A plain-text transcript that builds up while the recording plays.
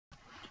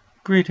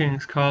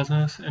Greetings,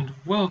 Cosmos, and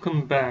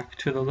welcome back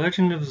to The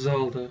Legend of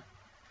Zelda,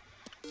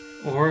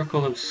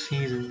 Oracle of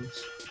Seasons.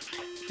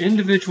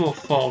 Individual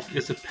fault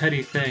is a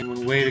petty thing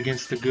when weighed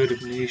against the good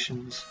of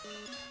nations.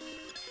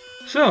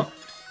 So,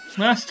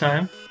 last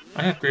time,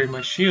 I upgraded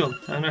my shield.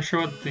 I'm not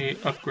sure what the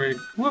upgrade,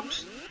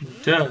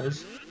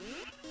 does.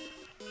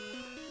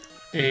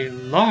 A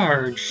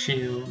large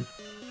shield.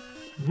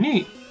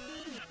 Neat.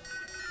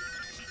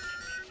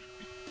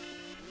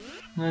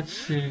 Let's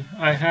see,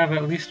 I have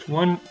at least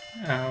one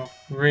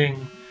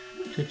ring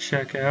to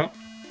check out.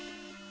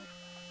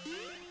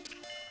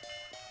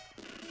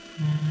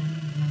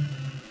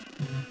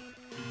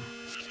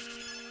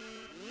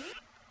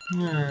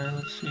 Alright,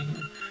 let's see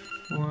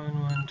here.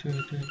 1, 2,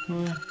 3,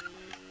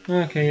 4.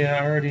 Okay, yeah,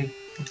 I already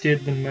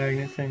did the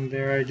magnet thing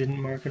there. I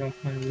didn't mark it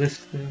off my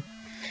list though.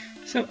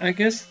 So I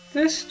guess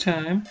this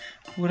time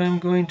what I'm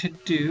going to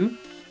do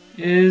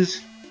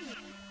is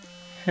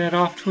head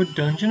off to a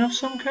dungeon of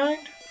some kind?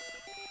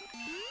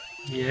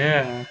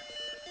 Yeah.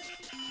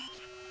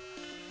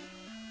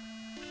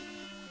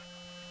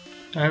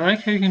 I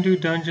like how you can do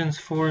dungeons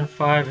 4 and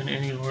 5 in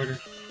any order.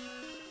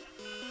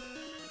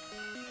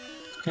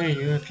 Hey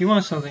you, if you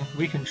want something,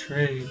 we can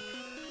trade.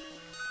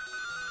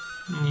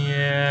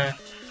 Yeah,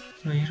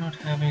 no, you don't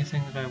have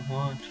anything that I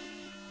want.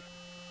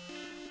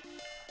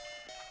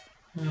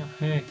 Oh,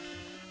 hey.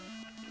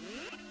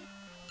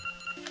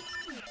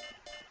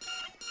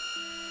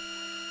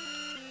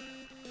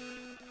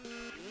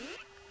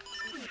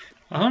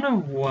 I don't know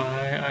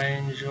why I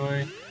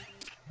enjoy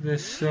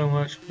this so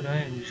much, but I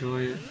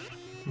enjoy it,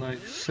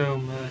 like, so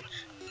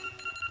much.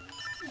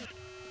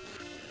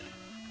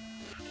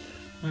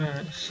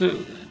 Alright, so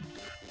then.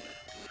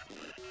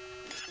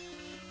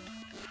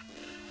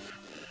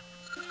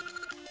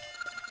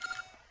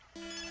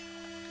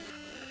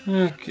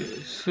 Okay,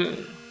 so.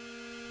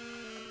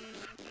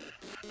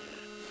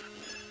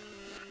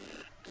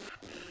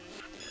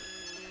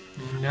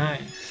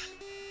 Nice.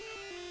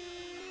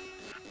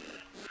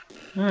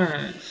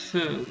 Alright, so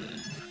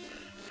then.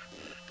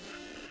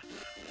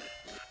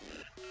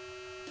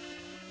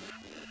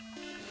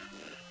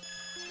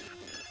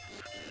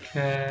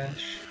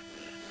 Cash.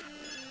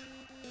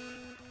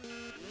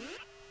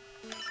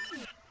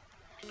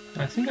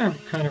 I think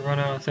I've kind of run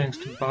out of things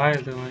to buy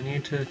though. I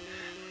need to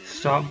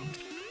stop.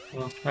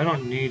 Well, I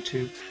don't need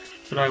to,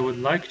 but I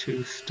would like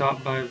to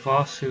stop by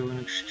Vasu and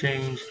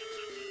exchange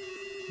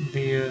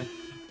the,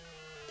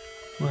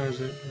 what is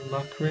it,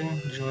 luck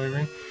ring? Joy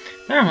ring?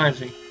 That reminds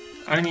me,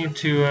 I need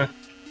to,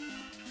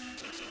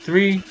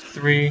 3,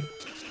 3,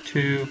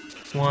 2,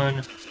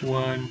 1,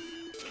 1,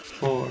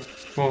 4,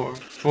 4,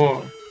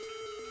 4.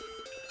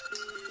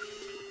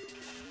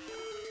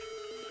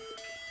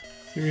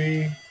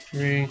 3,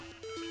 3.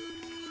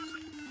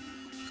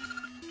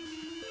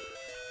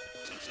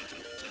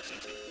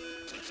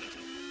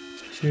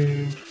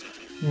 2,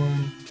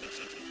 1,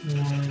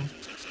 1,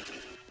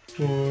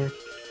 4,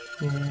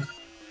 4,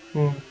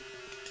 4.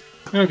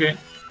 Okay.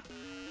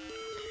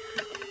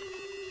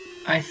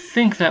 I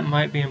think that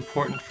might be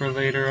important for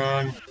later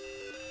on.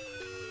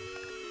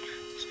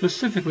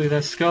 Specifically,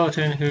 that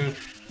skeleton who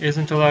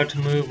isn't allowed to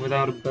move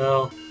without a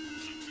bell.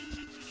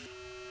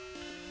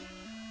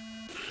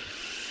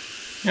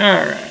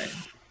 Alright.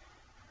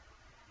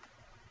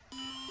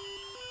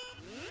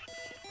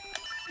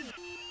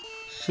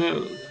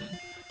 So,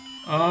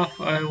 off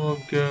I will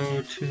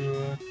go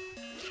to,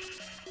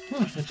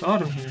 oh, it's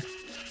autumn here.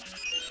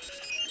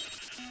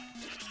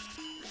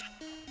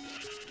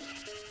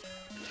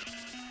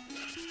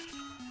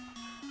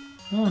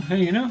 Oh,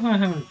 hey, you know who I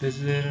haven't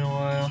visited in a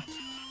while?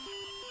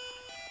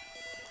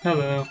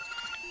 Hello.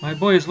 My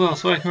boy is well,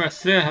 so I can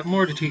rest. Today I have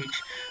more to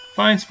teach.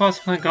 Find spots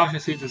to plant Gasha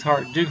seeds is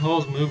hard. Dig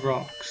holes, move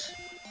rocks.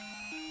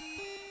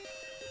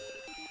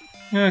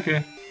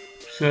 Okay,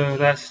 so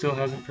that still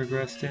hasn't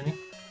progressed any.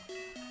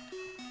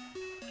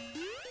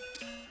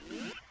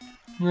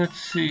 Let's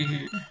see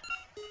here.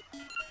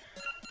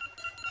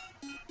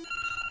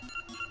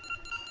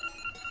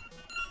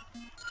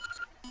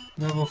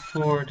 Level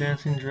 4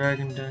 Dancing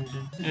Dragon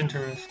Dungeon.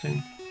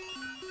 Interesting.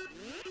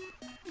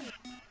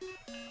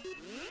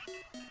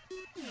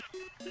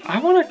 I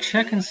want to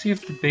check and see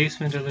if the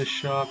basement of this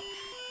shop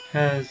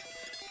has...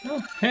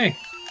 Oh, hey!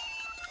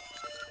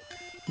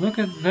 Look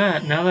at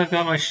that! Now that I've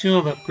got my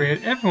shield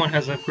upgraded, everyone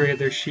has upgraded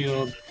their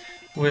shield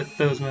with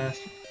those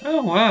masters.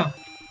 Oh, wow!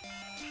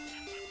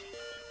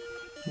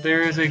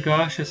 There is a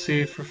Gasha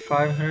seed for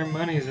 500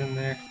 monies in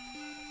there.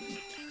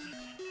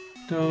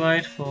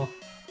 Delightful.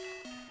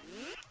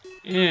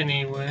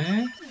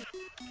 Anyway...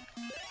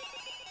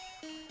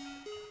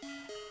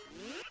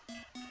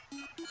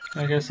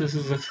 I guess this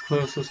is the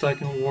closest I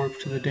can warp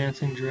to the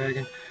Dancing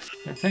Dragon.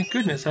 And thank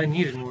goodness I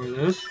needed more of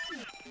those.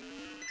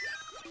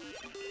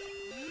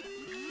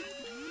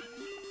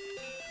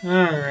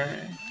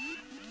 Alright.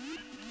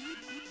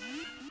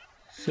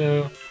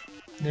 So,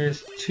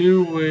 there's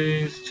 2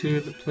 ways to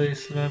the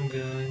place that I'm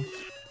going.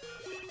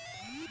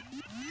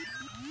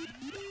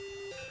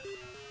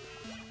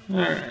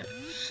 Alright,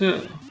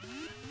 so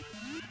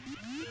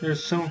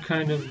there's some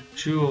kind of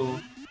jewel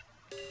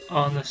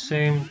on the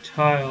same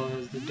tile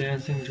as the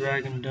Dancing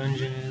Dragon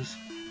dungeon is,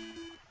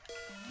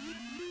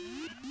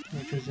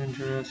 which is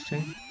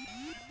interesting.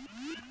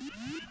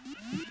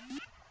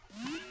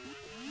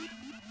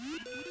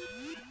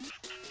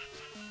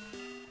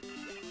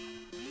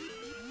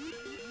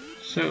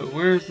 So,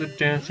 where's the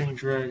Dancing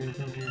Dragon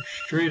from here?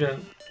 Straight up.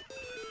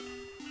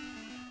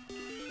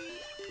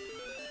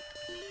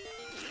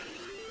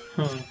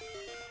 Huh.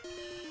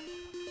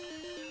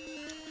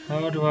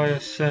 How do I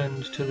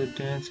ascend to the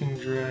Dancing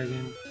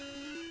Dragon?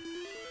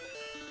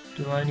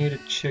 Do I need a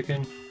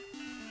chicken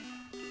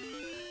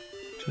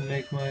to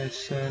make my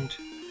ascent?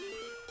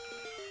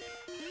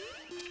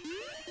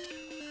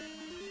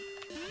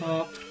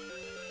 Hop.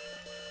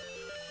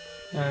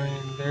 I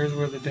mean, there's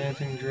where the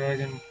Dancing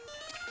Dragon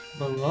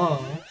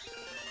belongs.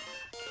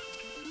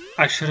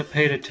 I should have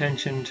paid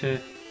attention to...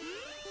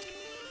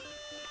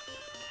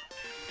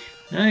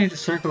 Now I need to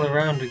circle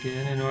around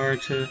again in order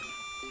to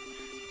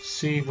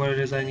see what it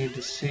is I need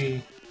to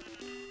see.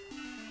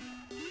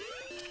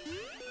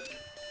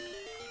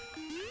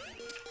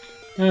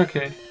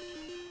 Okay.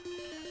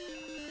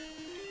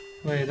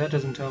 Wait, that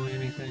doesn't tell me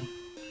anything.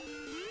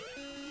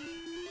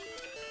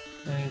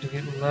 I need to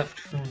get left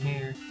from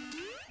here.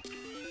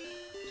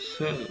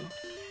 So,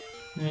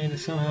 I need to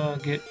somehow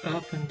get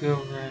up and go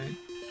right.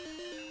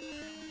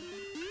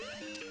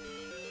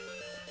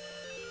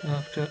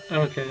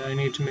 Okay, I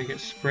need to make it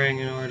spring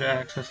in order to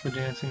access the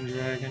Dancing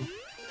Dragon.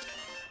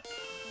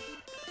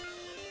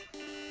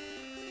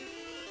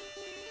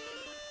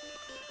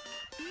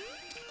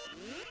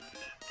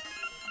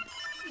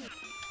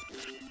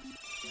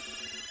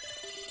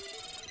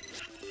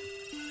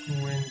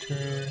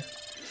 Winter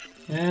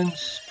and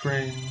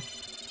spring.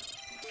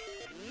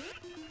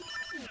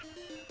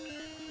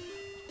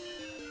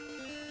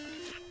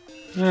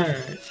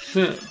 Alright,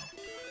 so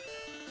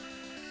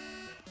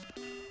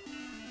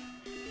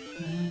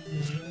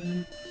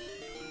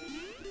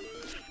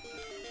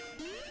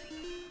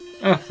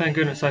oh, thank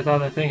goodness, I thought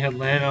that thing had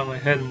landed on my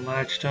head and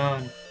latched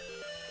on.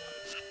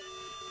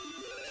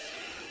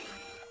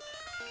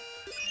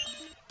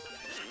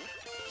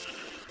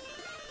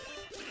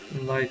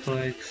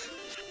 Likes.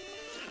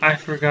 I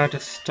forgot to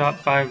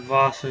stop by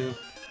Vasu.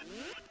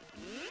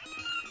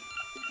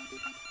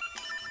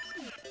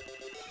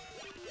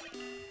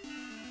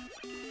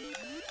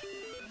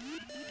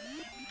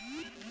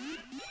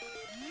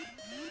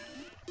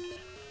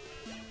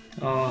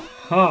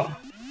 Aha!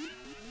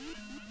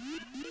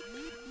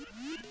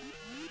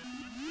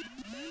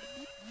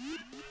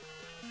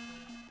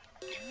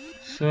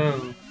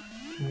 So,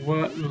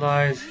 what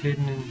lies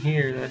hidden in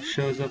here that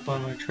shows up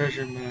on my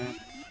treasure map?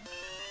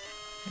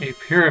 A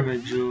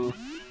pyramid jewel.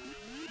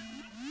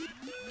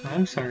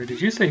 I'm sorry,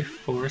 did you say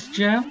force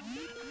gem?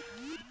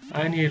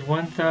 I need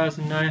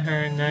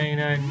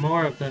 1,999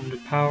 more of them to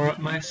power up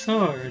my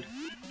sword.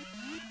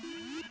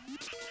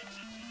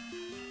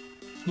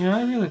 Yeah,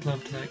 I really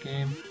loved that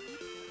game.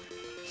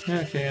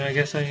 Okay, and I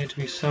guess I need to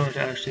be somewhere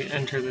to actually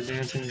enter the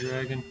Dancing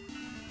Dragon.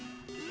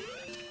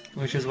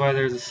 Which is why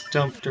there's a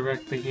stump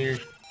directly here.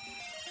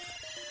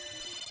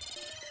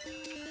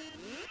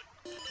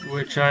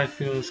 Which I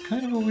feel is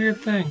kind of a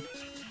weird thing.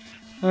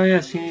 Oh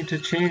yes, you need to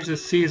change the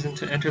season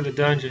to enter the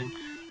dungeon.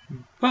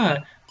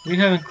 But we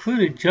have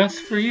included just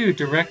for you,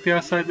 directly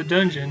outside the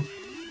dungeon,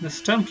 the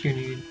stump you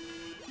need.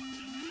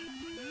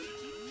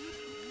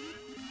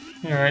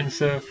 Alright, and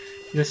so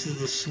this is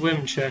the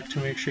swim check to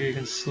make sure you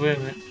can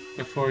swim it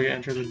before you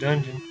enter the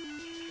dungeon.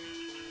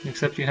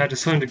 Except you had to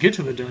swim to get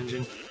to the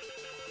dungeon.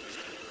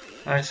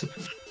 I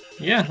suppose.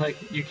 Yeah,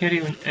 like, you can't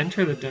even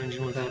enter the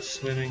dungeon without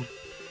swimming.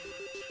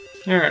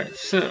 Alright,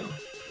 so.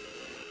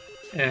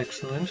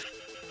 Excellent.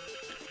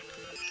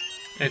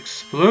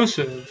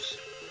 Explosives.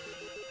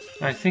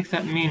 I think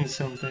that means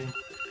something.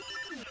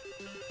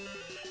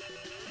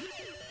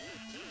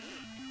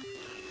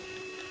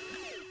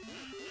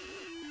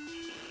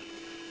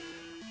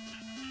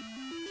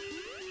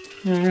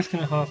 I'm just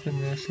gonna hop in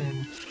this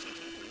and...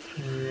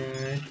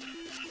 Right.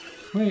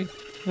 Wait.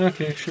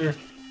 Okay, sure.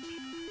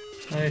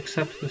 I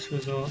accept this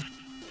result.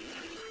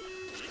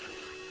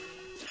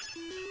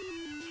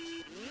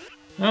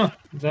 Oh,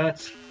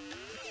 that's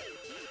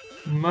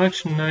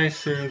much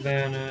nicer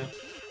than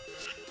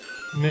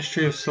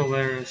Mystery of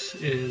Solaris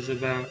is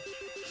about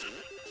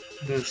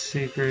the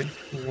secret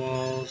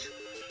walls.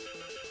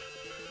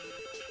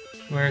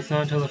 Where it's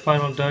not until the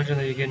final dungeon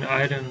that you get an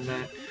item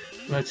that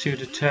lets you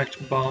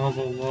detect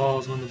bombable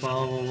walls when the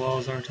bombable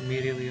walls aren't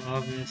immediately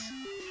obvious.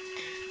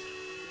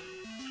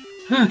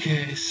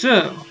 Okay,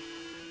 so...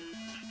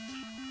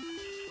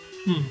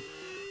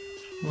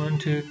 1,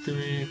 2,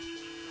 3,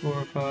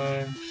 4,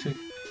 5, 6,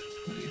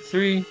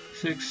 3,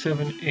 6,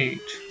 7,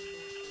 8.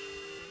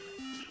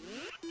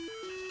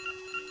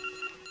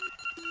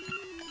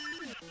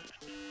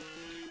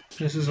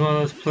 This is one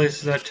of those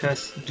places that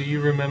tests, do you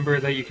remember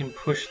that you can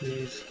push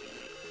these?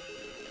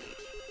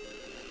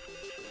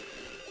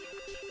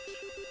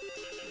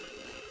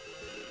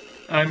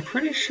 I'm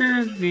pretty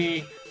sure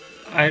the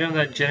item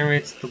that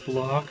generates the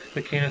block,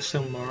 the Cane of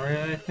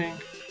Somaria, I think,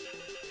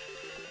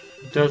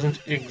 doesn't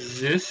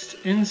exist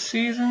in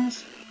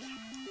seasons.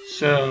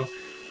 So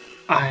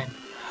I'm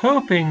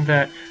hoping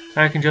that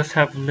I can just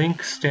have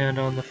Link stand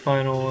on the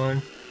final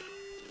one.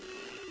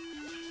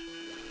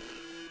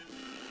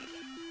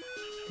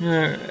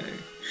 Alright,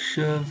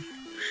 shove,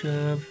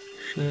 shove,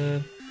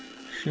 shove,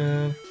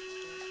 shove,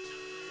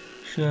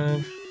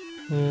 shove,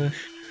 push,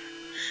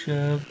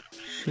 shove,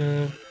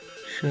 shove,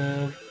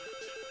 shove,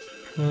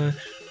 push.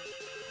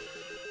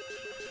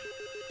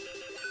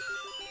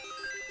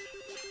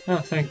 Oh,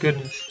 thank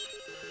goodness.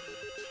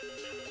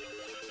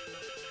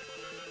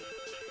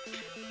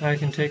 I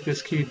can take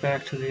this key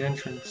back to the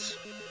entrance.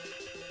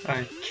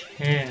 I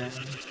can,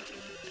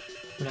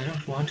 but I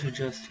don't want to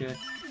just yet.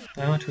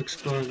 I want to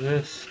explore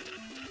this.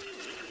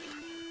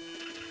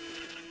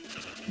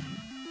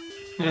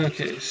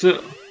 Okay,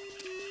 so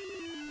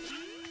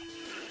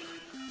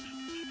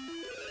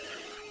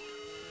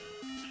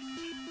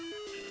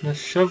let's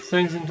shove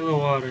things into the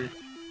water.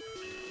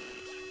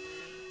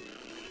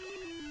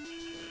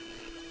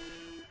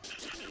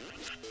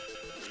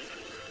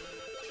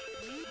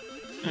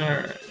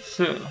 Alright,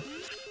 so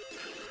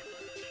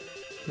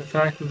the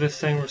fact that this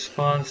thing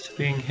responds to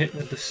being hit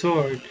with the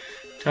sword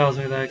tells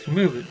me that I can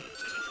move it.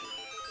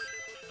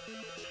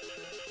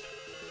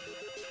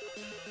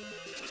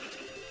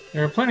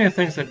 There are plenty of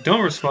things that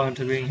don't respond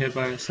to being hit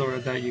by a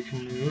sword that you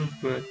can move,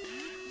 but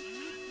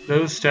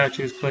those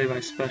statues play by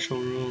special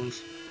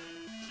rules.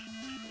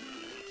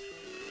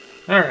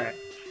 Alright,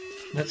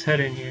 let's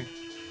head in here.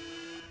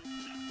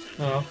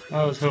 Oh,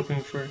 I was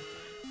hoping for...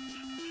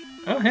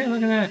 Oh, hey,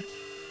 look at that!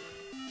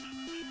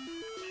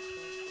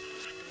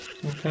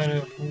 Some kind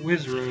of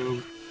whiz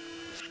robe.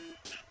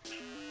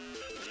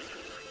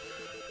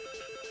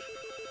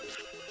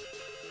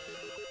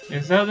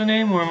 Is that the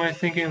name, or am I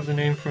thinking of the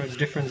name from a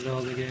different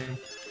Zelda game?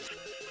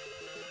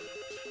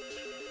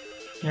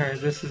 Alright,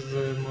 this is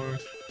the more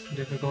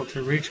difficult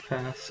to reach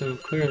path, so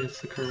clearly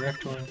it's the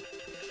correct one.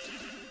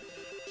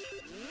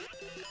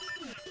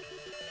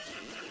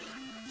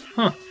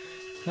 Huh,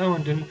 that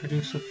one didn't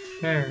produce a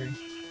fairy.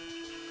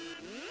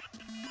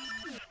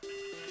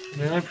 Did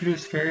they only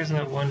produce fairies in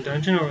that one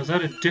dungeon, or was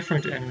that a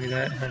different enemy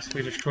that has to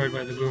be destroyed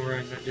by the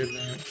boomerang that did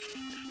that?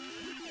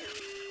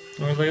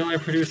 Or they only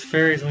produce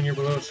fairies when you're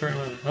below a certain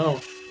amount of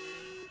health?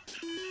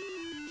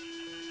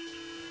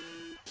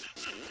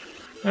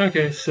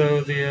 Okay,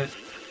 so the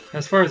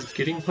as far as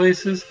getting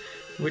places,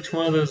 which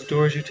one of those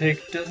doors you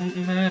take doesn't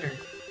matter.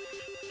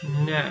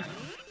 Now,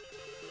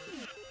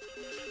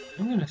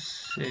 I'm gonna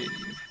save.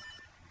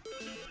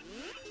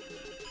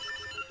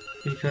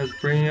 Because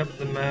bringing up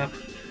the map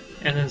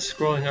and then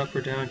scrolling up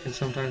or down can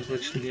sometimes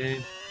glitch the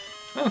game.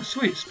 Oh,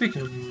 sweet.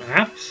 Speaking of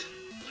maps,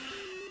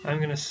 I'm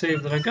going to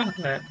save that I got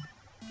that.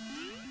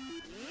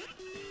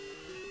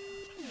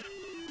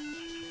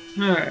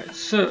 Alright,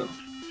 so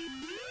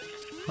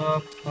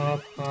hop,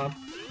 hop, hop,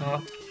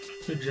 hop.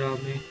 Good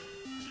job, me.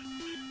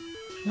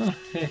 Oh,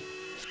 hey.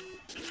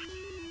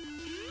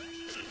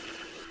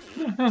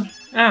 Oh,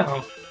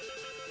 ow.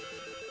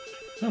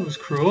 That was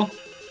cruel.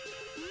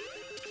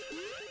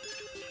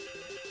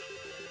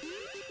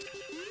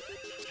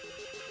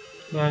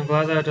 But I'm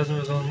glad that it doesn't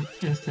result in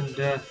instant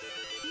death.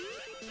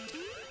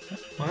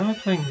 Why am I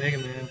playing Mega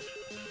Man?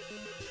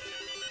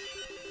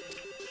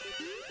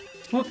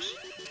 Whoops.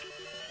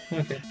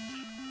 Okay.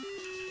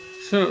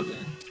 So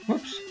then,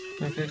 whoops.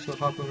 Okay, so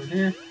hop over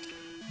here,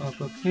 hop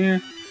up here,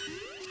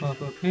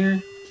 hop up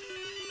here,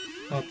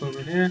 hop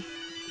over here,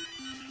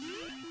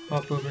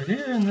 hop over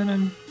here, and then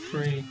I'm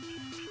free.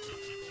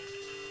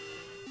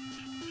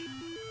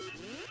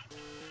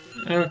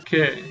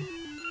 Okay.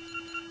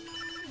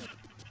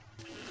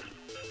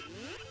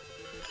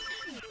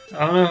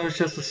 I don't know if it's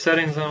just the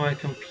settings on my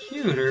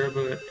computer,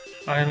 but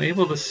I am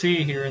able to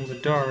see here in the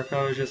dark.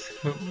 I was just...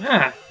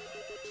 Ah!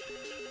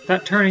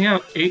 That turning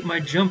out ate my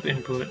jump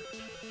input.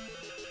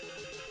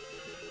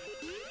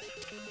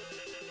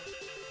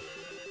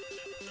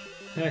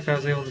 Heck, I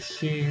was able to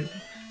see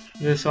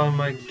this on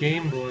my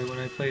Game Boy when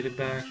I played it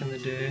back in the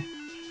day.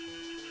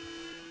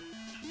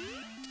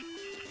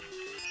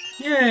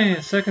 Yay!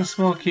 A second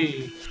small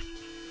key!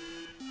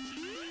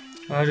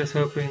 I was just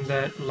hoping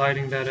that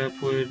lighting that up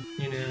would,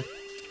 you know,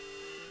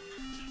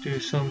 do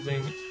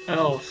something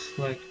else,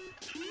 like,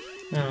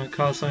 I don't know,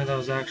 cause something that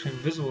was actually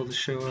invisible to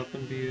show up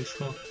and be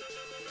useful.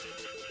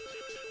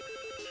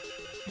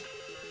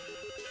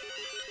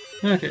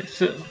 Okay,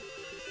 so...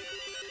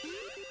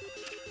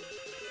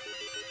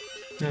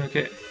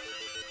 Okay.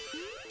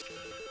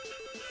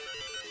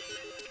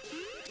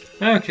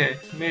 Okay,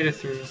 made it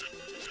through.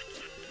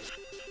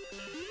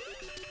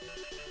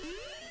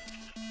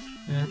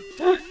 And...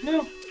 Ah,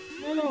 no!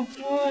 No,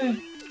 why?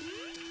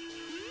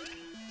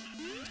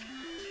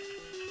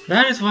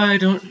 That is why I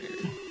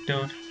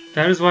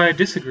that is why I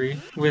disagree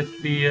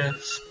with the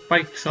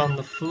spikes on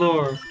the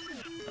floor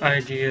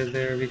idea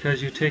there,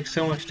 because you take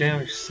so much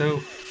damage so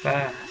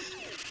fast.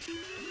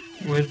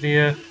 With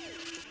the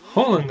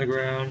hole in the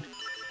ground,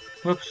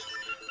 whoops,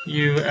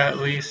 you at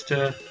least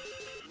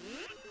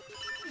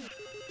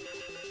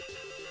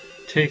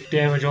take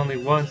damage only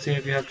once, even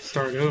if you have to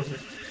start over.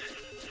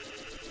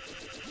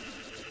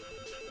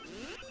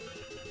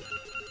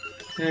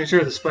 And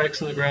sure, the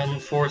spikes in the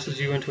ground forces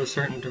you into a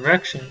certain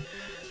direction,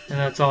 and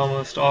that's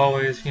almost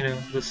always, you know,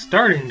 the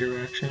starting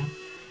direction.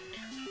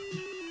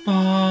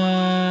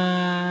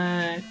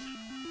 But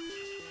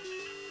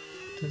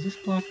does this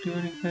block do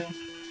anything?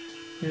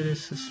 It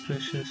is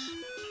suspicious.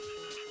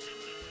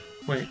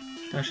 Wait,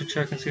 I should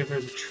check and see if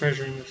there's a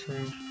treasure in this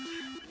room.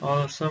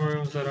 Although some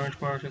rooms that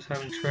aren't marked as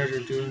having treasure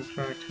do in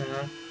fact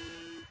have.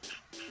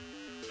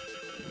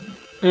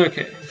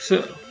 Okay,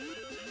 so.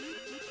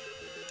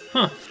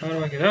 Huh, how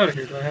do I get out of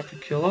here? Do I have to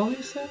kill all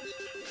these things?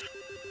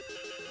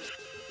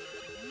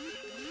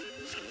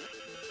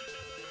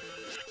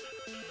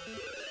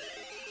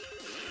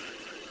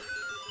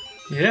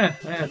 Yeah,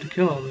 I had to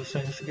kill all those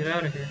things to get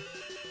out of here.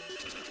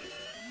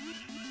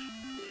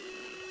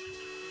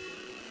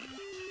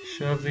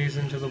 Shove these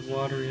into the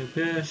watery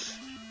abyss.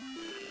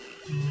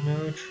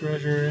 No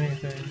treasure or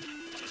anything.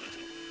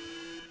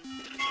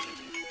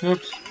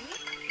 Oops.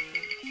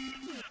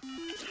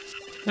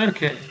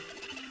 Okay.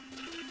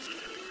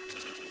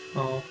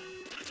 Oh.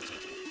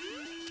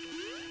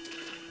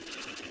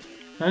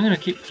 I'm gonna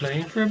keep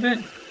playing for a bit.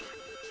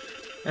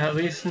 At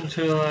least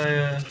until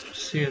I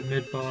see a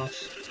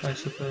mid-boss, I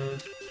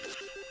suppose.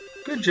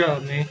 Good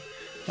job, me.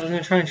 I was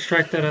gonna try and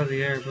strike that out of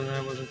the air, but then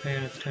I wasn't paying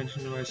enough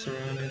attention to my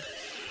surroundings.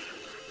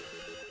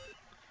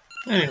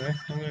 Anyway,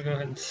 I'm gonna go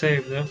ahead and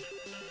save though.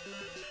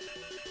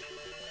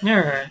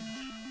 Alright.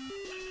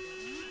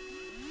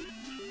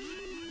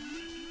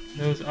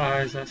 Those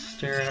eyes that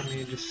stare at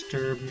me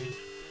disturb me.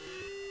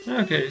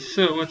 Okay,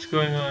 so what's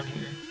going on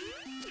here?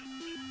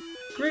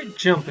 Great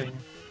jumping.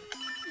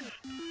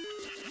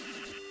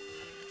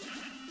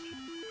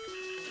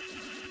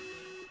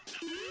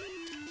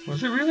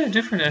 Was it really a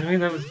different enemy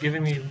that was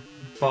giving me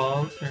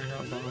bombs, or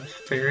not bombs,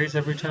 fairies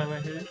every time I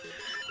hit it?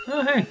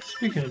 Oh hey,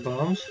 speaking of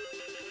bombs.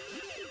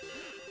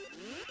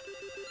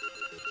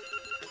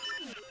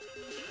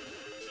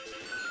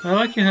 I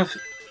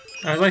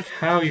like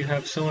how you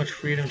have so much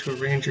freedom to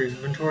arrange your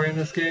inventory in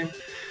this game,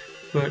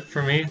 but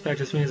for me, that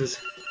just means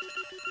it's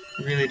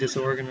really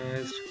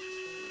disorganized.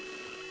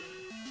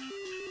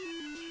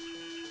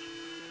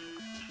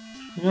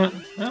 You know what?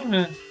 I'm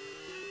gonna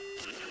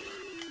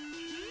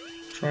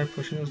try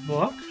pushing this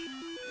block.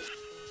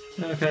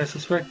 Okay, I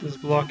suspect this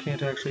block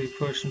can't actually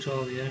push until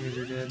all the enemies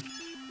are dead.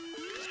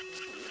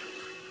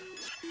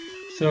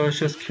 So it's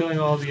just killing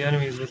all the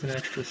enemies with an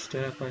extra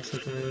step, I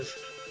suppose.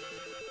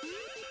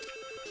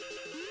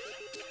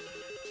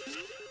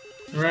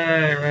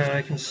 Right,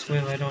 I can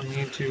swim, I don't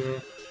need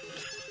to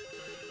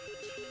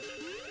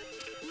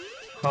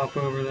hop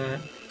over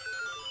that.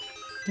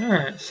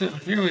 Alright, so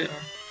here we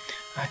are.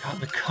 I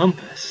got the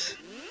compass.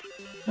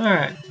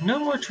 Alright, no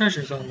more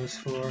treasures on this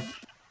floor.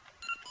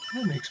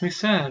 That makes me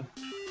sad.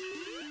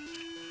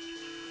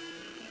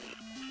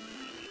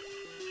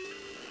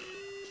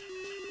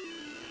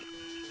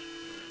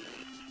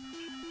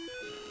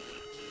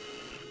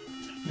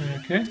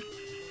 Okay.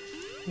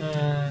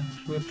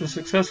 With the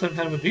success I've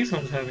had with these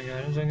ones having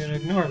items, I'm going to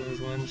ignore those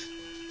ones.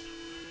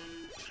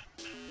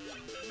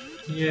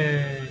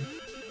 Yay.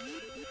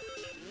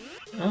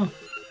 Oh.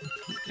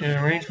 An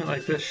arrangement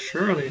like this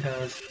surely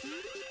has...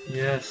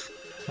 Yes,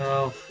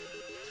 health.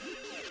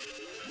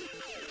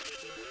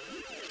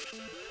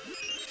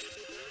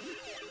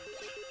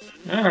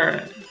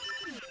 Alright.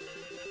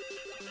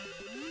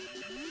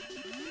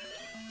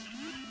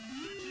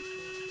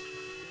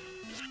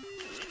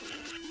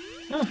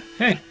 Oh,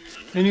 hey.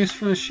 And use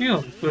for the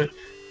shield, but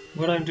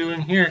what I'm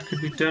doing here could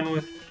be done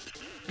with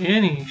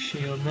any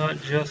shield, not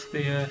just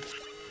the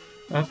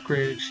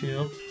upgraded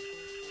shield.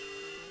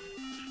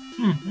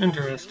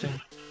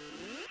 Interesting.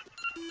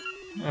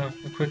 Oh,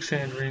 the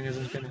quicksand ring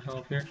isn't going to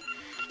help here.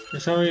 For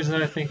some reason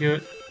I was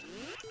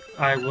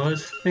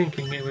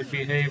thinking it would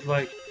behave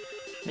like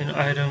an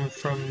item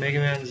from Mega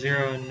Man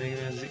Zero and Mega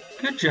Man Z.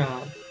 Good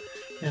job!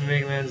 And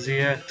Mega Man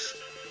ZX,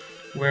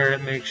 where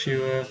it makes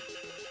you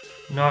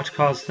not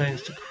cause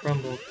things to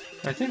crumble.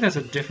 I think that's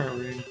a different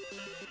ring.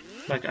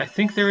 Like, I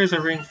think there is a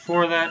ring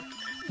for that,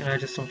 and I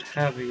just don't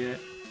have it yet.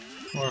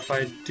 Or if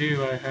I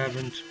do, I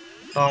haven't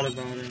thought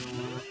about it in a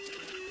while.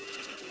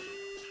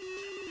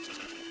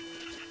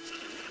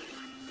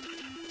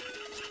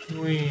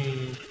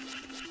 Whee!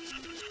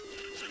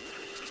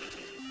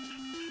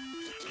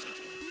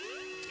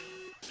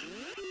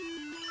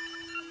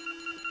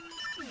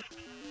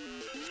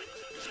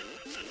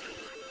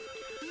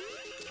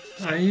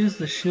 I use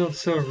the shield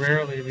so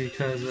rarely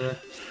because,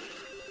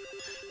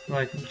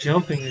 like,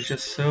 jumping is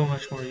just so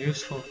much more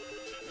useful.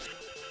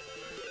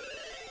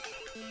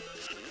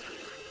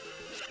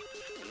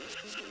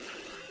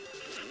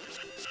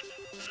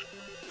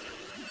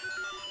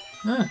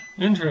 Ah,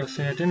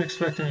 interesting. I didn't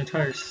expect an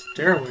entire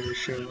stairway to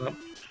show up.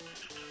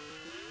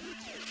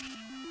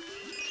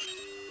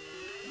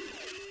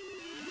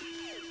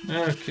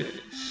 Okay,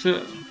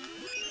 so...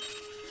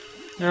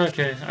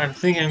 Okay, I'm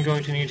thinking I'm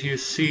going to need to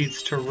use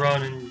seeds to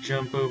run and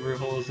jump over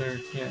holes that are,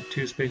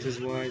 2 spaces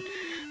wide.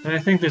 And I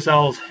think this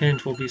owl's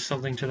hint will be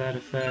something to that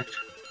effect.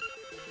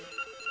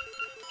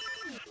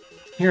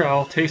 Here,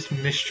 I'll taste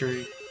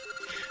mystery.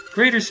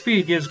 Greater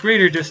speed gives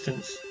greater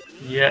distance.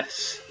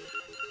 Yes.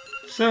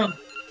 So,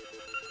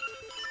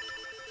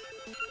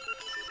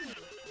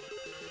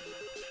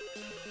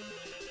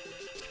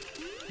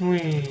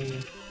 whee.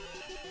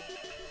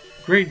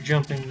 Great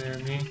jumping there,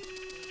 me.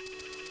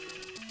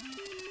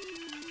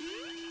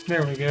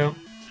 There we go.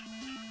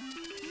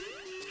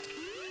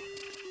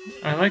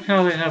 I like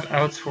how they have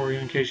outs for you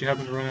in case you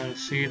happen to run out of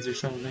seeds or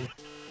something.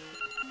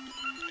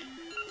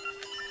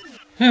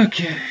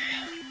 Okay.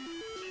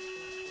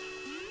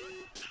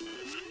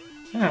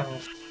 Ow.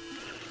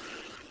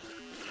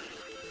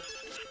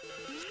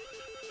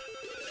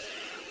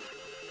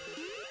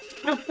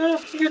 No, no,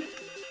 you're good.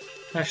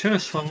 I should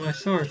have swung my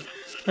sword.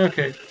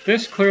 Okay,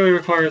 this clearly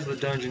requires the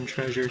dungeon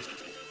treasure.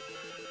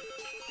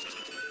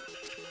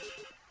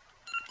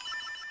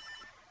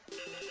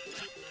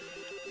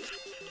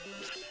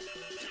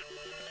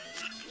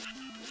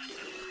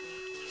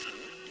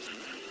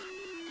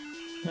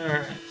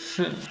 Alright,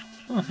 so...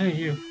 Oh, hey,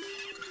 you.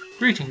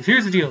 Greetings,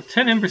 here's the deal.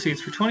 10 Ember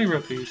Seeds for 20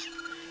 rupees.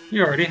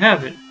 You already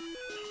have it.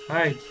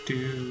 I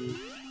do.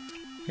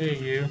 Hey,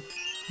 you.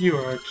 You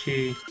are a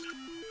key.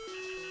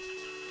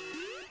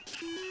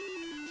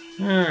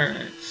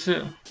 Alright,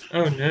 so...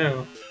 Oh,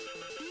 no.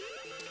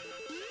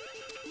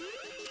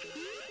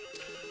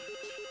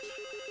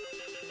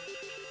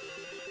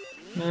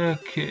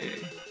 Okay.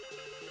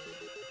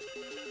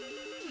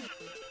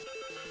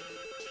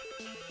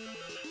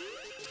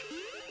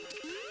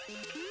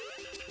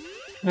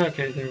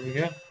 Okay, there we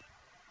go.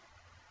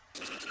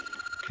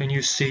 Can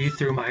you see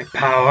through my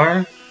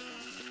power?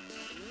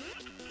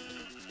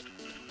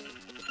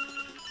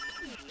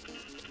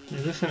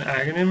 Is this an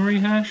Aghanim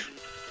rehash?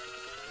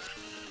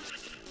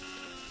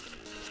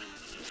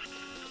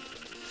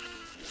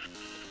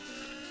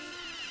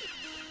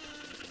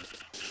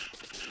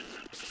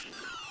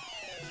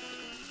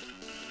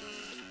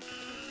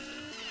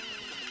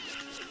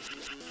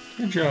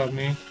 Good job,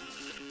 me.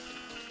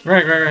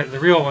 Right. The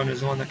real one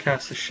is the one that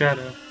casts the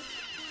shadow.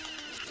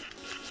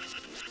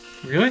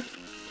 Really?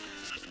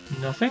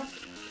 Nothing?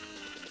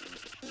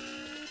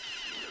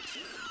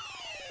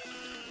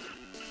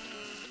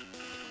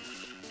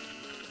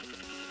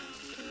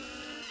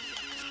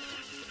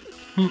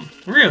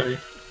 Really?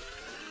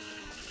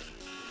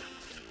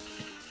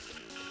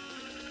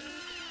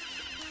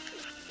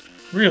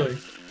 Really?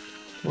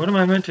 What am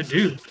I meant to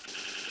do?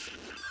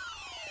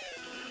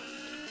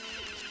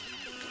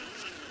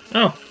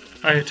 Oh,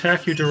 I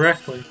attack you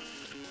directly.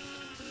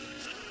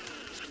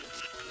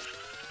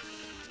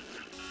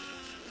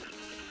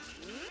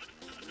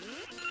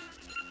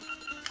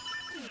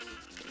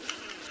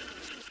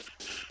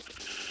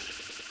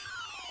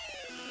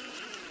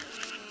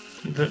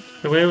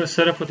 The way it was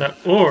set up with that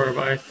orb,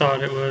 I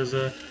thought it was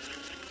a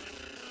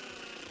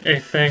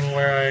thing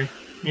where I,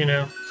 you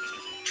know,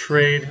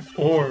 trade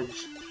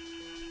orbs.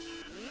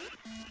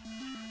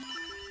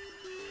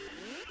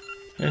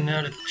 And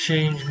now to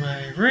change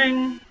my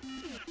ring.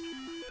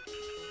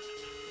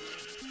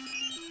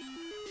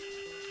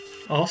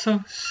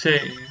 Also,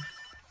 save.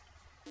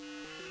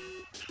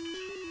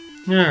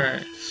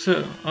 Alright,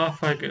 so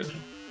off I go.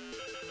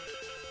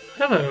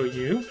 Hello,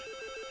 you.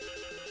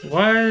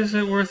 Why is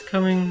it worth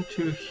coming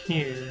to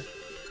here?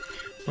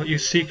 What you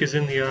seek is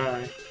in the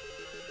eye.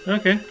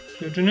 Okay,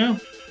 good to know.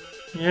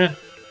 Yeah.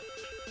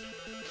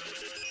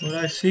 What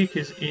I seek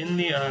is in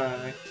the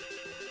eye.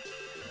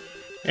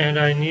 And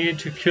I need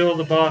to kill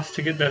the boss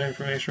to get that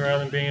information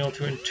rather than being able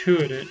to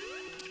intuit it.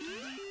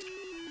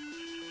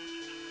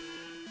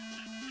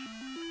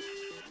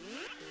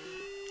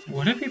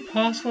 Would it be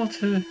possible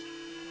to...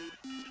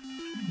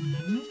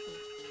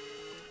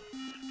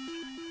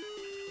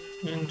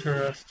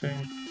 Interesting.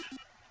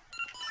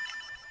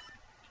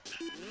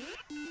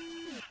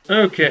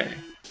 Okay.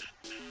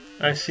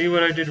 I see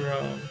what I did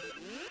wrong.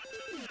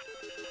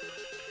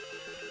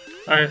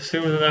 I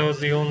assumed that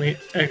was the only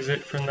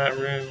exit from that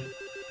room.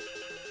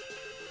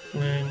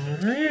 When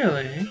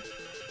really,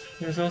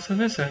 there's also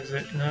this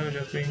exit, and I was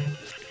just being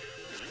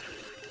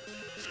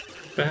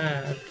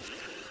bad.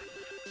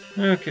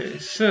 Okay,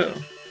 so...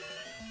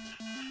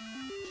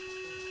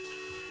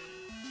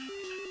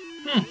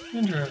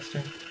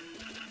 interesting.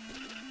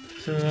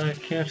 So I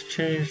can't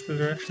change the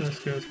direction this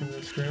goes from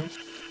this room.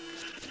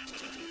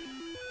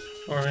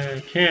 Or maybe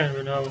I can,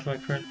 but not with my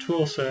current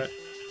tool set.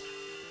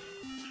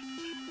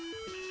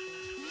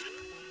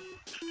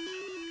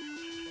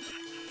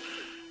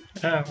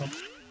 Ow.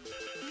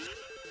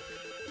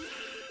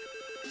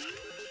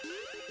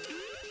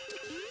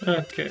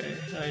 Okay,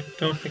 I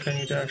don't think I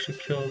need to actually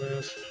kill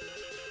this.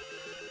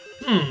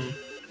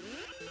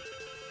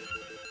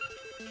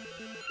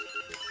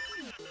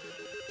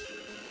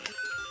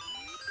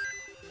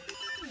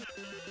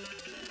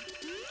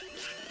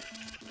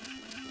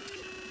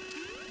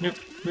 Nope,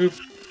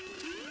 move.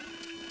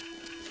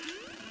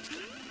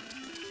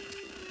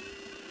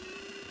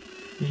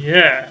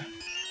 Yeah!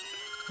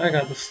 I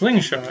got the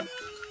slingshot.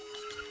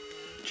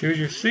 Choose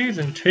your seeds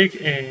and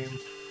take aim.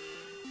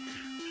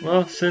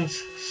 Well,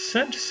 since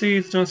scent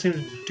seeds don't seem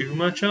to do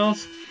much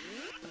else,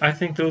 I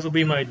think those will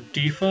be my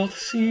default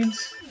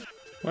seeds.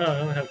 Wow, I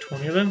only have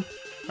 20 of them.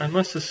 I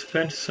must have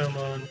spent some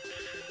on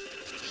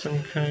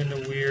some kind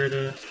of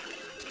weird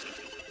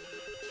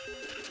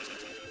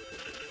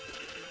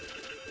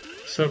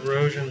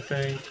subrosion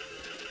thing.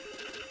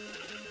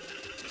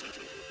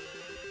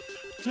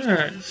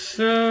 Alright,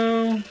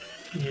 so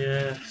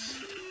yes.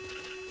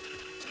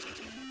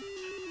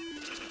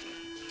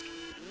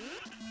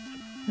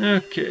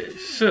 Okay,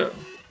 so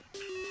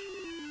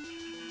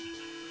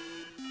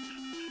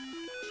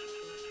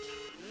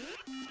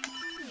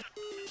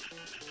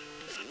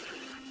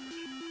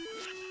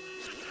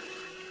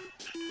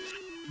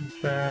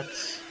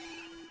bats.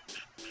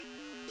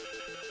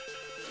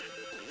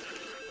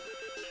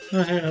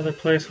 Oh, hey, another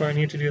place where I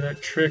need to do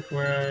that trick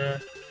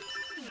where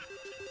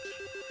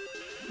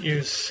I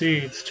use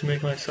seeds to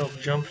make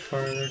myself jump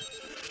farther.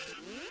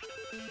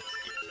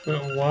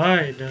 But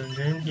why,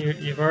 dungeon?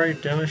 You've already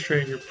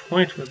demonstrated your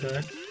point with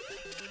that.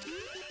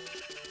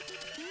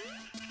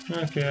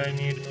 Okay, I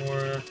need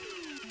more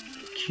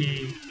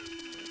key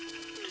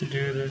to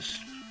do this.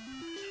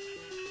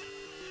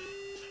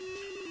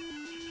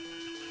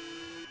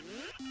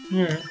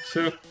 Alright,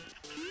 so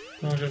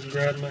I'll just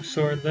grab my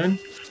sword then.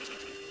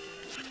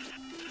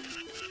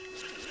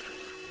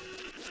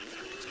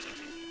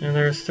 And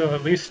there are still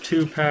at least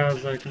 2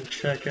 paths I can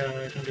check out.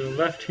 I can go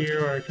left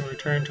here, or I can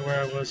return to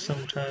where I was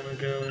some time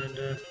ago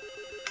and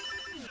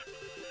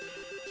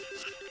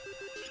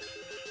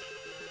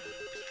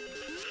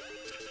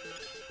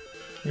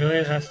really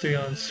it has to be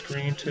on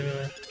screen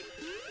to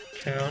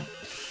count.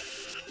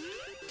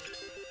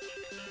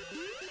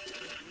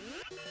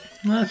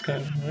 Well, that's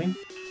kind of annoying.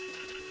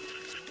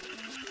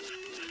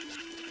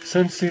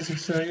 Since these are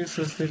so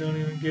useless, they don't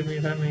even give me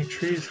that many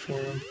trees for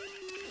them.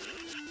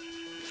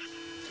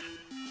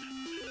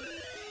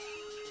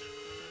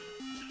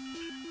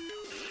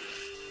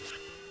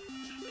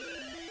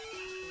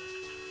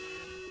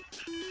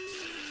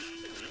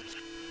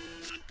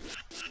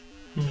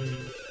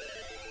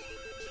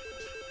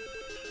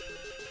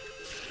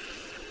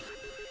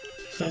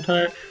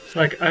 Sometimes,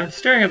 like, I'm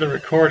staring at the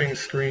recording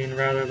screen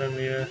rather than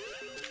the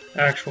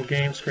actual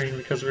game screen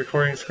because the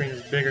recording screen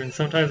is bigger and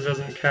sometimes it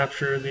doesn't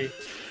capture the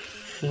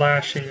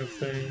flashing of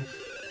things,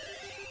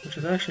 which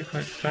is actually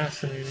quite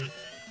fascinating.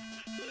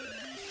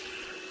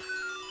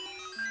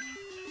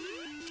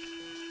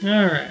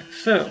 Alright,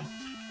 so.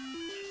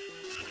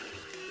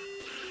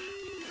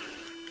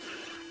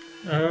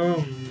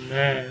 Oh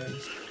man.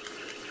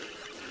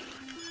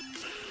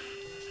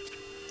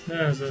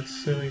 That was a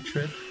silly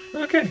trick.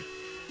 Okay.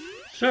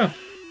 So,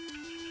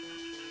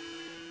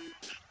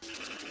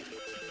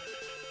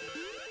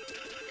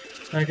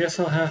 I guess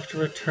I'll have to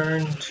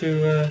return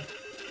to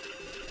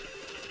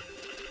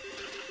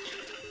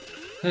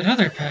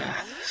another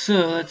path.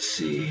 So let's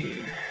see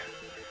here.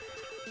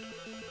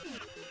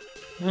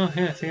 Oh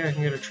yeah, I think I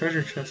can get a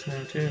treasure chest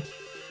now too.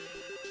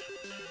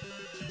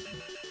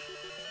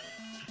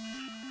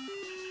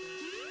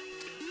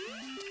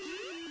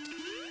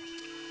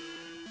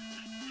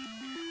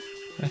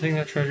 I think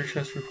that treasure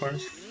chest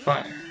requires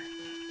fire.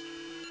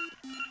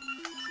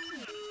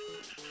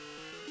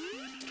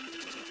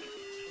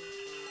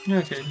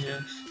 Okay,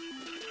 yes.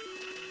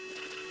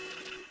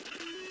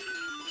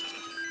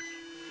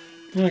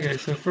 Okay,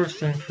 so first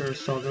thing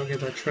first, I'll go get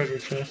that treasure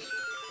chest.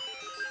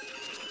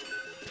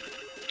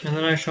 And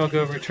then I shall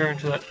go return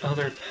to that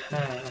other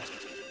path.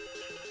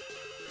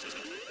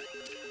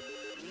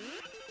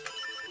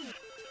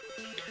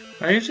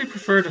 I usually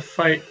prefer to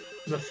fight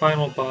the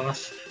final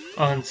boss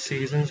on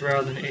seasons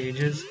rather than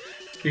ages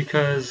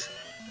because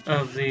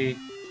of the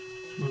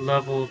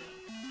level.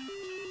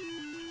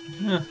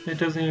 It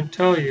doesn't even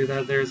tell you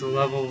that there's a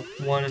level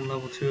 1 and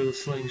level 2 of the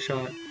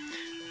slingshot.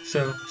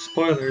 So,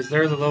 spoilers,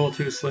 there's a level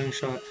 2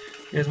 slingshot.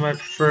 It is my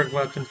preferred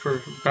weapon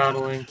for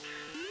battling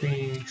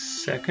the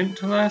second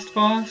to last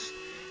boss,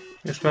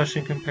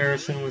 especially in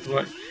comparison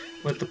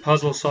with the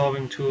puzzle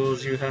solving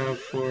tools you have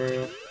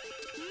for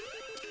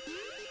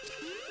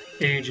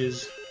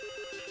ages.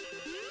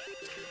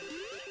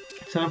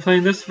 So I'm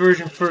playing this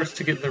version first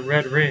to get the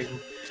red ring,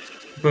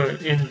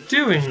 but in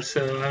doing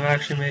so, I'm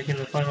actually making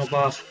the final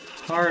boss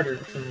harder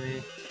for me.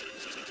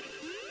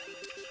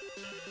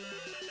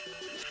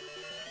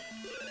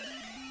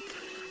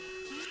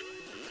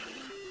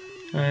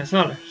 It's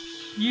not a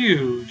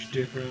huge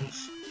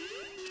difference.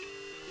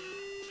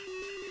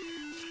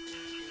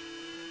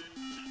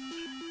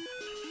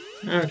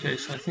 Okay,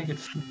 so I think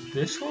it's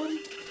this one?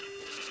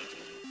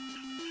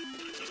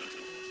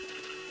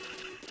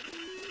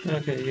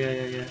 Okay,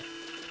 yeah.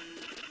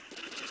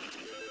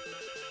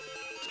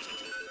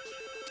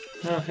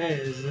 Oh, hey,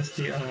 is this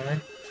the eye?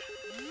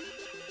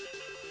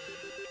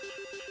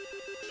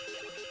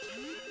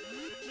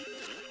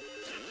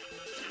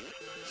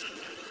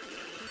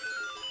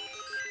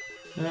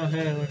 Oh,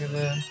 hey, look at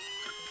that.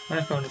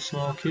 I found a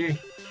small key.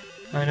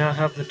 I now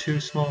have the 2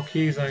 small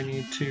keys I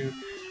need to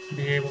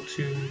be able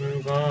to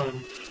move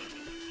on.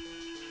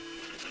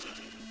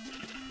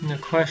 And the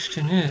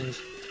question is,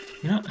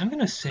 I'm going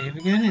to save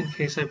again in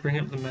case I bring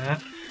up the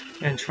map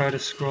and try to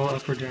scroll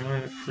up or down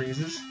and it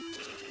freezes.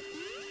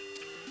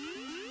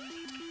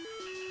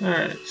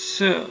 Alright,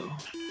 so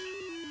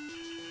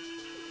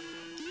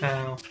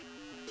Ow.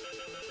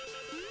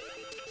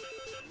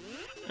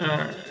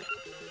 Alright.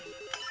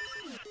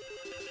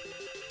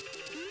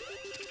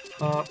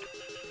 Hop.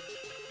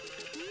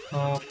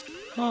 Hop.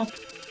 Hop.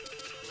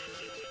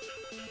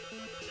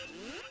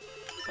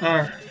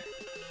 Alright.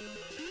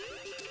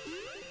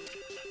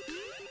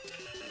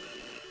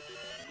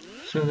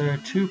 So there are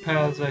two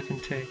paths I can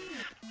take.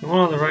 The one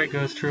on the right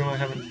goes to a room I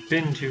haven't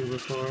been to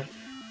before.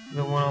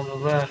 The one on the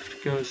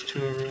left goes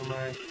to a room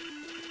I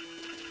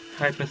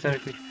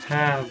hypothetically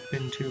have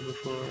been to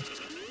before.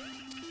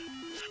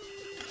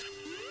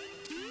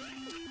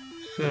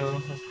 So,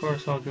 of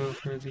course, I'll go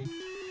for the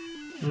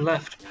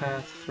left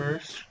path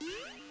first.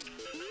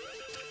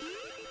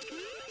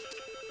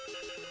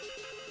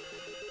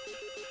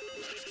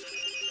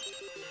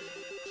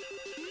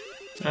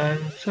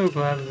 I'm so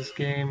glad that this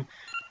game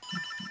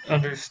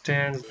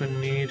understands the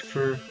need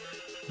for,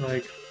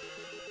 like,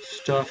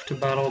 stuff to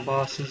battle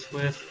bosses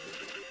with,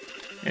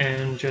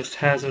 and just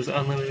has those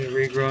unlimited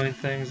regrowing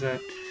things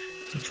that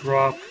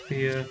drop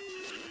the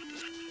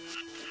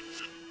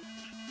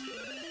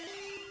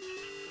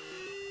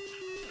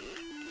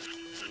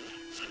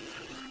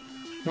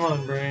come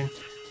on, brain.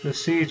 The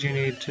seeds you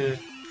need to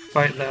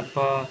fight that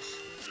boss.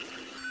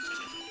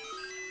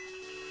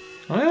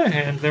 On the other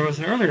hand, there was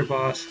an earlier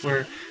boss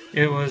where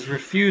it was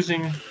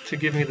refusing to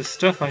give me the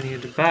stuff I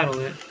needed to battle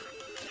it.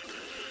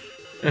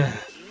 Ugh.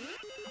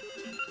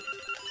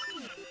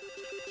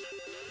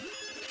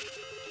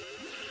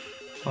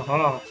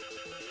 Haha.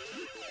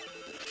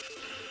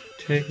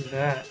 Take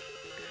that.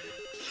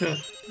 So,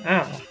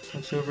 ow,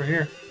 what's over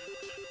here?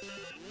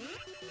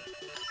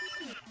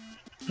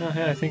 Oh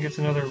hey, I think it's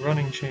another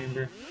running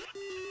chamber.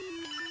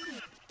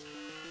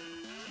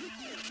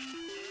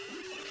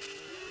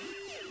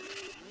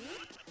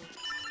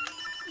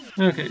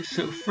 Okay,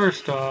 so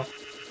first off...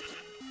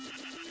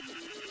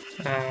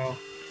 Ow.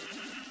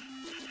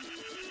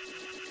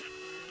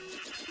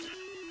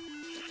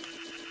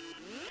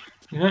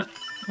 You know what?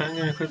 I'm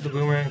gonna put the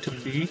boomerang to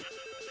B.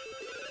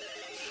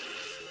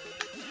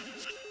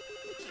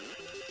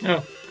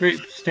 Oh, great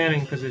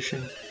standing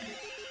position.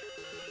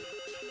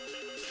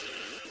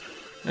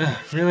 Ugh,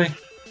 really?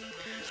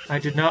 I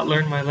did not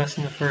learn my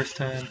lesson the first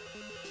time.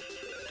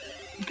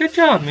 Good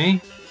job, me.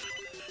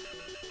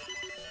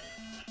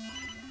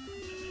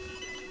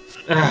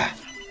 Ugh.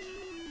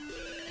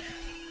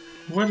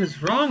 What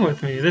is wrong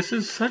with me? This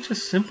is such a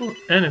simple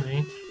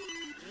enemy.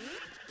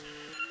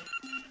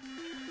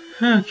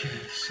 Okay,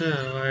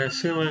 so I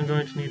assume I'm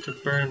going to need to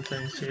burn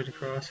things to get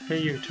across. Hey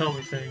you, tell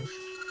me things.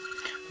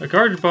 A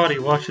guarded body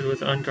watches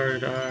with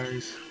unguarded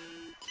eyes.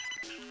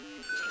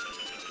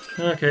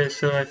 Okay,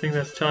 so I think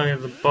that's telling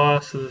me the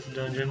boss of this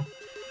dungeon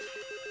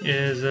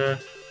is,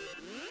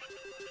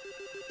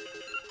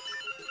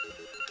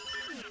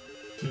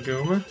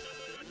 Goma?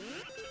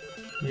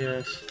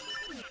 Yes.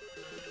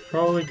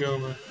 Probably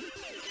Goma.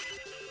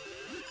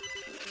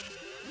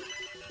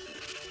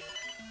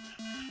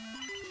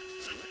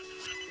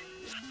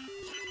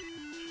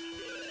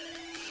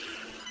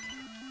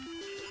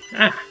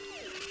 Ah!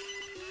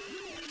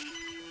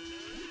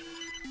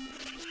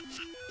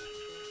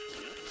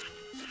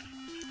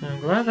 I'm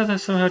glad that I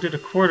somehow did a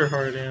quarter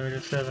heart damage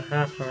instead of a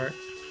half heart.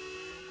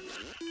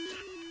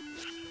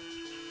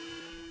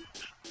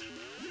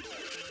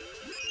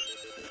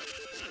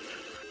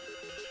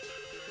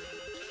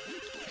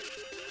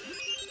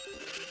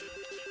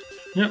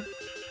 Yep.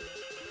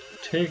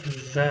 Take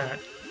that.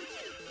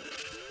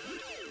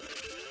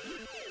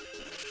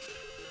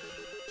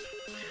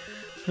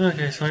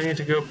 Okay, so I need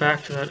to go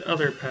back to that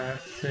other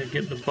path to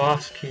get the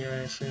boss key,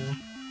 I assume.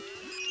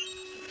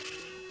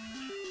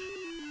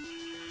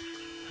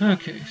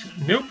 Okay, so,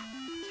 nope.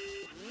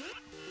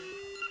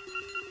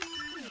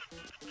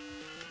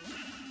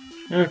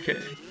 Okay.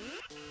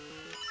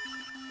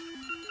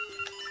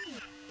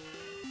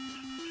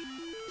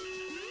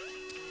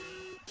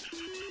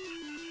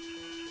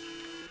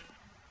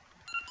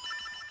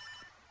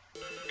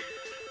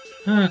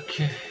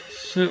 Okay,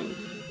 so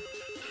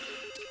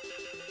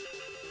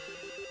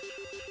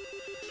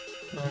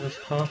I'll just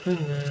hop in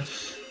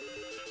this.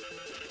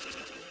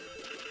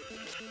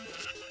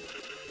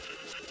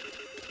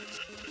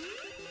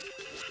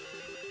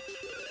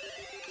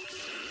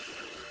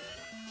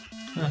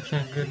 Oh,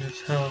 thank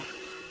goodness, health.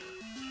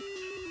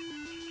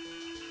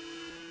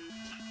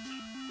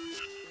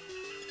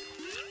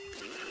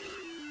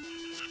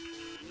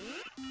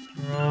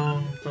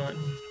 Wrong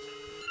button.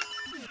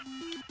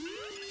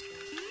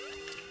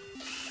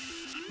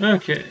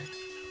 Okay.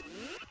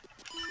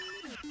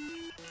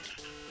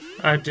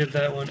 I did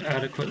that one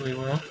adequately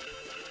well.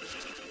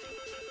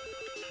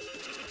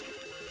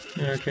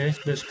 Okay,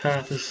 this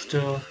path is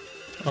still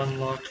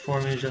unlocked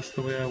for me just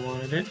the way I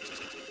wanted it.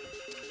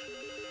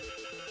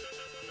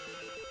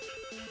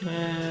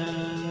 And...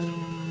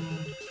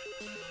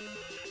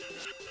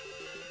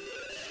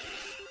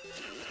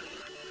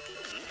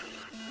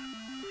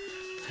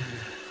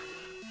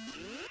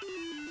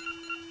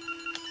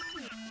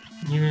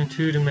 even in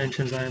 2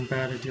 dimensions I am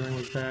bad at dealing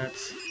with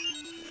bats.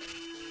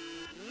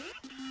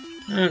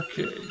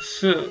 Okay,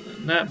 so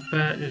that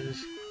bat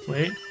is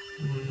Wait.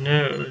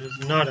 No, it is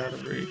not out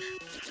of reach.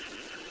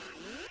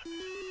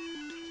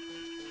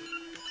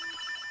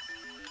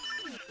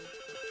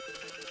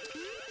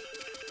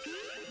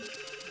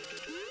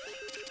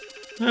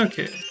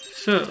 Okay,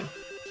 so...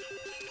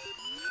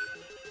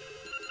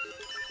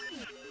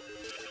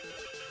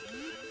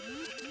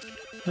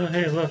 Oh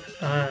hey, look,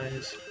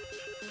 eyes.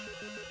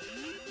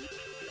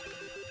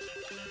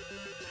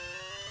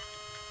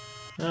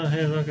 Oh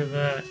hey, look at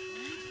that.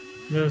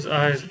 Those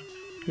eyes,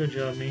 good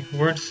job me,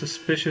 weren't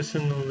suspicious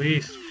in the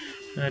least.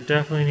 I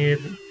definitely need...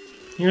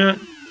 You know what?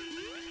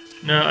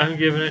 No, I'm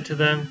giving it to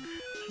them.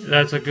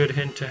 That's a good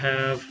hint to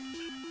have.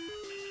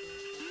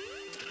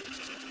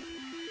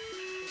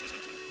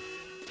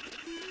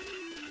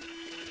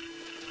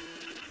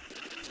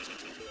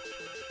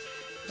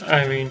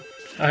 I mean,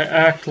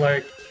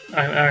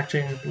 I'm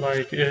acting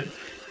like it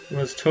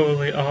was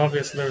totally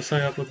obvious there was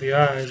something up with the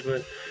eyes,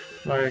 but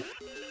like,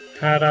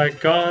 had I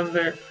gone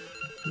there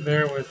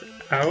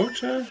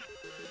without a...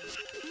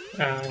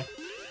 Ow.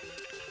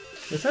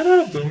 Is that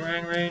out of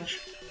boomerang range?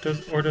 Does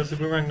the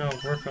boomerang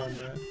not work on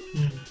that?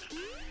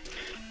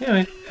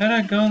 Anyway, had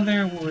I gone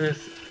there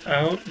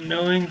without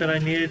knowing that I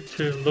needed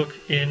to look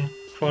in,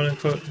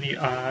 quote-unquote, the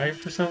eye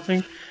for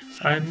something,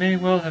 I may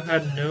well have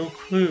had no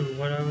clue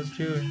what I was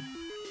doing.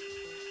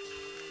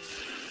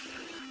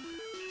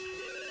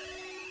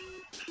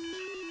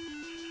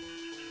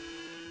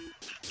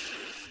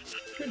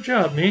 Good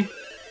job, me.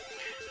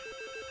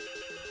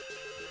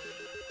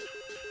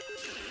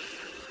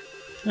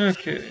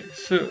 Okay,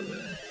 so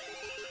then.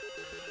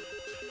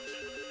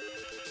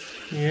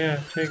 Yeah,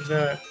 take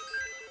that.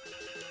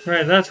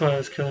 Right, that's why I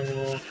was killing them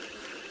all.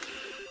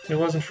 It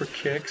wasn't for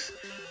kicks.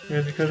 It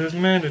was because it was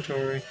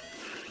mandatory.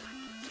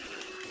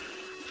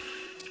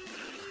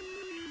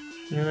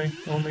 Really?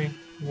 Only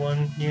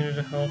 1 unit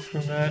of health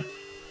from that?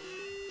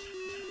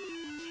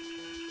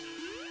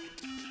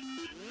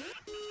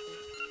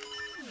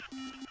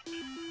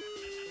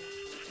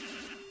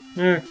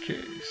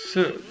 Okay,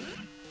 so...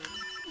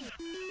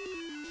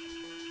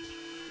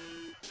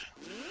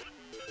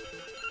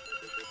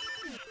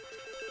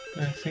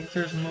 I think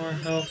there's more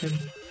health in...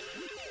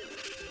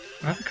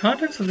 Are the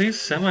contents of these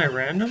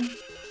semi-random?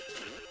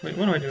 Wait,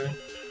 what am I doing?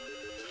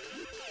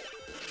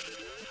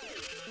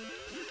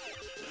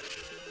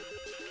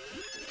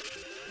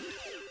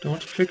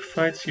 Don't pick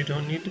fights you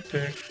don't need to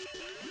pick.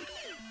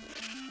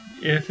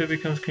 If it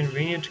becomes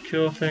convenient to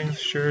kill things,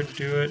 sure,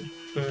 do it,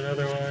 but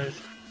otherwise...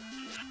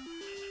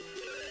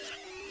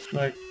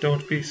 Like,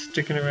 don't be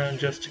sticking around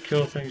just to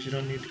kill things you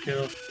don't need to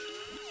kill.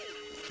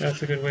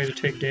 That's a good way to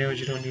take damage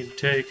you don't need to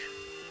take.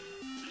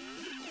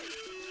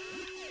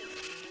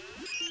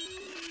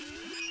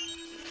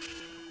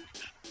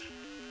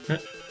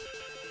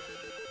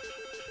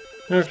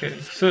 Okay,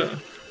 so...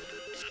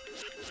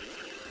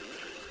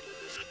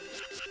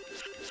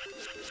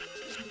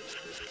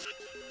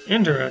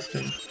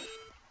 Interesting.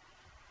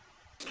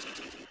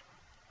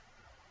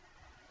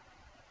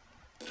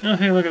 Oh,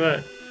 hey, look at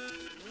that.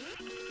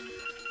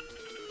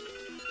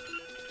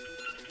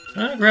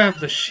 I'm gonna grab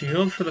the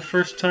shield for the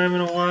first time in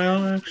a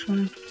while,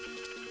 actually.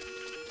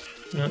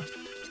 No.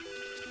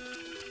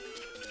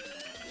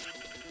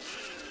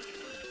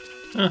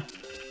 Huh.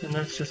 And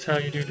that's just how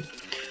you do it.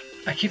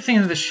 I keep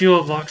thinking that the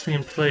shield locks me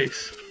in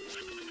place.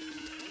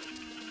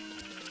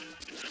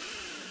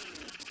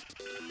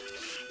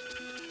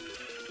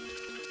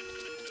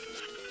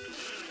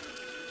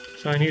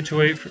 So I need to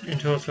wait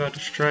until it's about to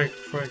strike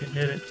before I can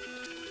hit it.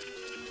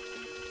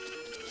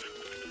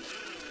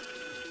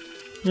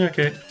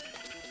 Okay.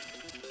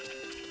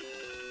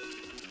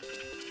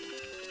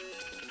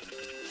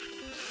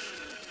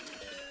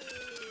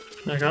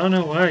 Like, I don't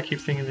know why I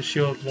keep thinking the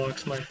shield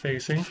locks my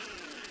facing.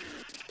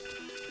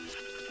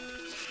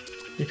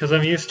 Because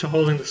I'm used to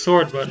holding the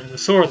sword button and the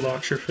sword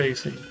locks your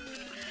facing.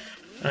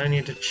 I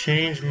need to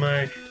change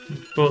my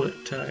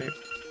bullet type.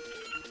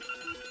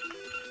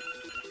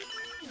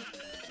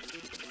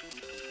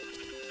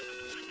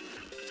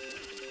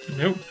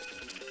 Nope.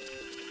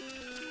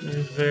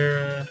 Is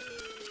there a...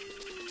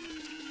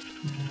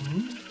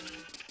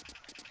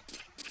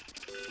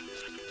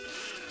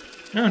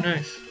 Oh,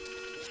 nice.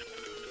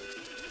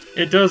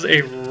 It does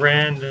a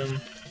random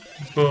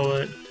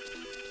bullet.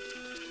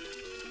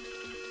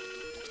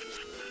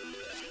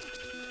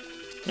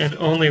 And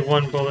only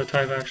one bullet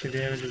type actually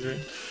damages it.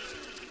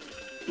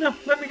 No,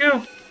 let me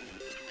go!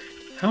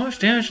 How much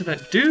damage did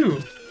that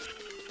do?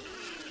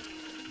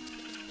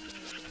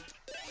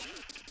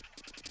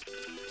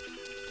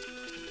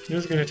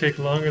 This is going to take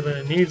longer than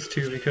it needs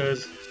to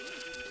because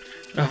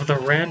of the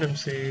random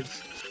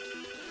seeds.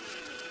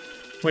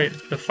 Wait,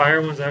 the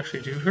fire ones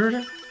actually do hurt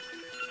it?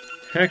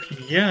 Heck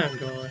yeah, I'm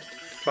going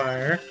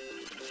fire.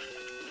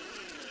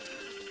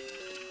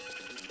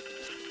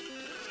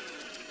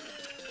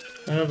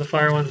 I know the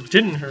fire ones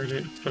didn't hurt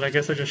it, but I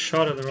guess I just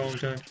shot it the wrong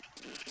time.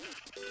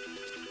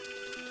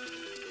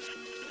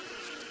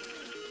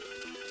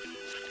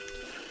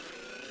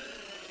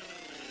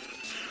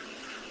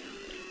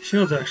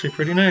 Shield's actually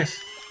pretty nice.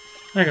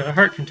 I got a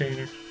heart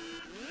container.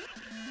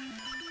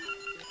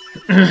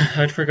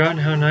 I'd forgotten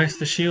how nice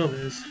the shield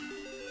is.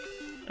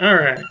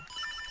 Alright,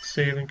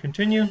 save and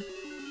continue.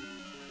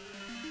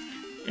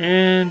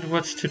 And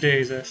what's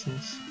today's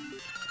essence?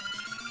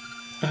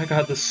 I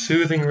got the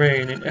Soothing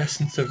Rain, an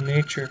essence of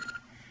nature.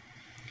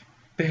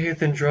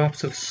 Bathed in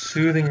drops of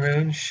soothing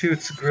rain,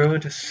 shoots grow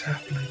into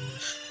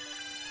saplings.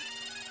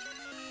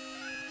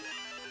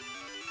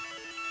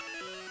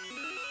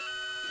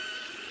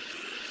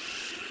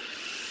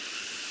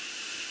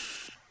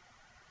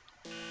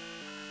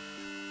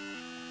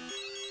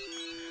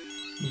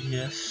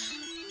 Yes,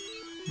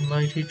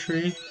 mighty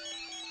tree.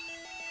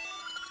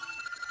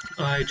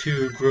 I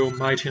too grow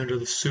mighty under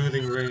the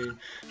soothing rain.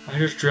 I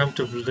just dreamt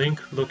of Link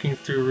looking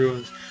through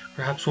ruins.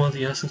 Perhaps one of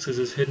the essences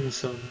is hidden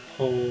some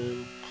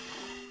home.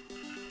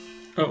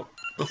 Oh,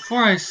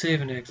 before I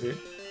save and exit,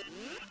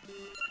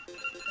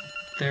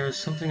 there is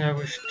something I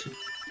wish to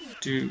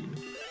do.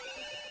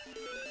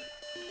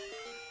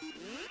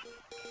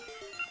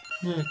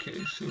 Okay,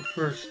 so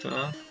first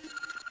off,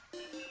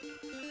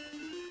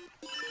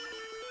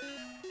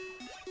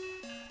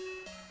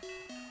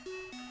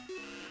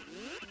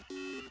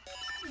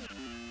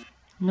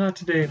 not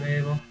today,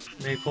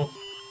 Maple.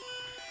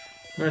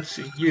 Let's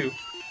see, you.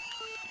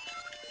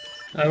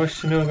 I wish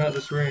to know about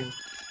this ring.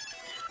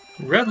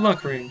 Red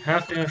luck ring,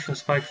 half damage from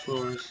spiked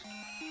floors.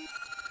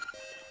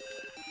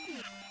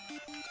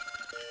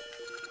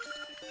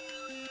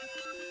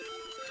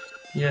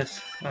 Yes,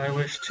 I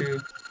wish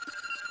to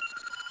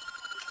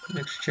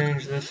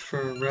exchange this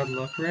for a red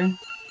luck ring.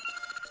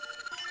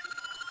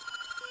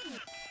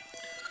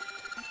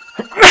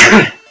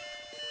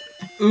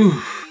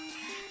 Ooh.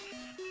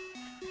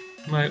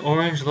 My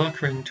orange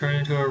luck ring turned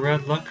into a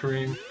red luck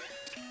ring.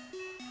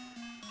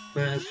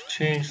 But it has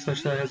changed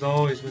such that has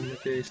always been the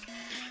case.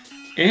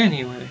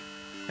 Anyway,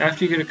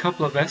 after you get a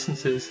couple of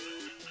essences,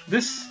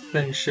 this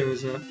thing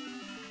shows up.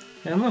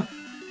 And look,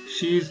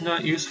 she's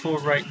not useful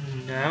right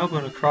now,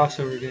 but in a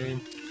crossover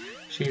game,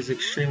 she's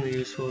extremely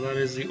useful. That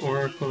is the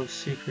Oracle of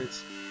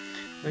Secrets.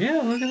 But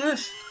yeah, look at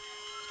this.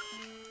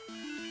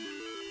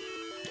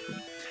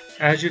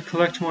 As you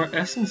collect more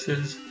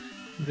essences,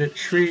 the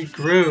tree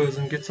grows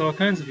and gets all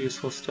kinds of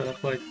useful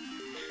stuff. Like,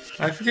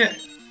 I forget,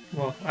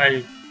 well,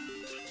 I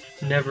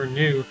never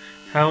knew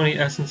how many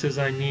essences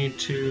I need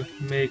to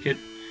make it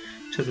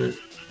to the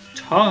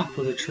top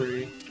of the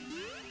tree.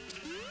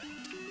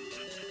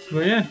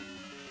 But yeah,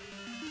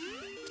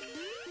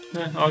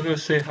 I'll go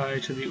say hi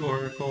to the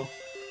Oracle.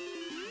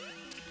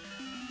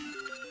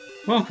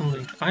 Welcome,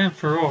 Link. I am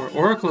Furore,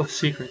 Oracle of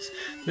Secrets.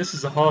 This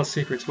is the Hall of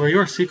Secrets, where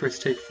your secrets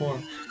take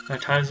form.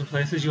 At times and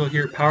places you will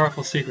hear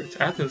powerful secrets.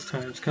 At those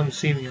times, come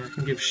see me. I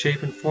can give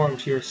shape and form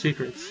to your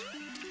secrets.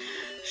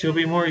 She'll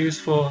be more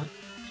useful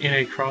in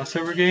a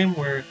crossover game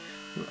where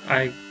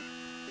I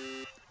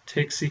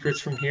take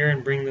secrets from here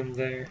and bring them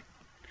there.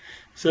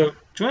 So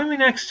join me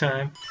next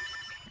time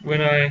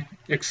when I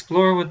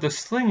explore with the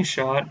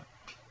slingshot,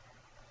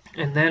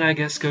 and then I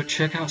guess go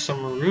check out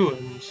some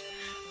ruins.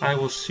 I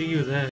will see you then.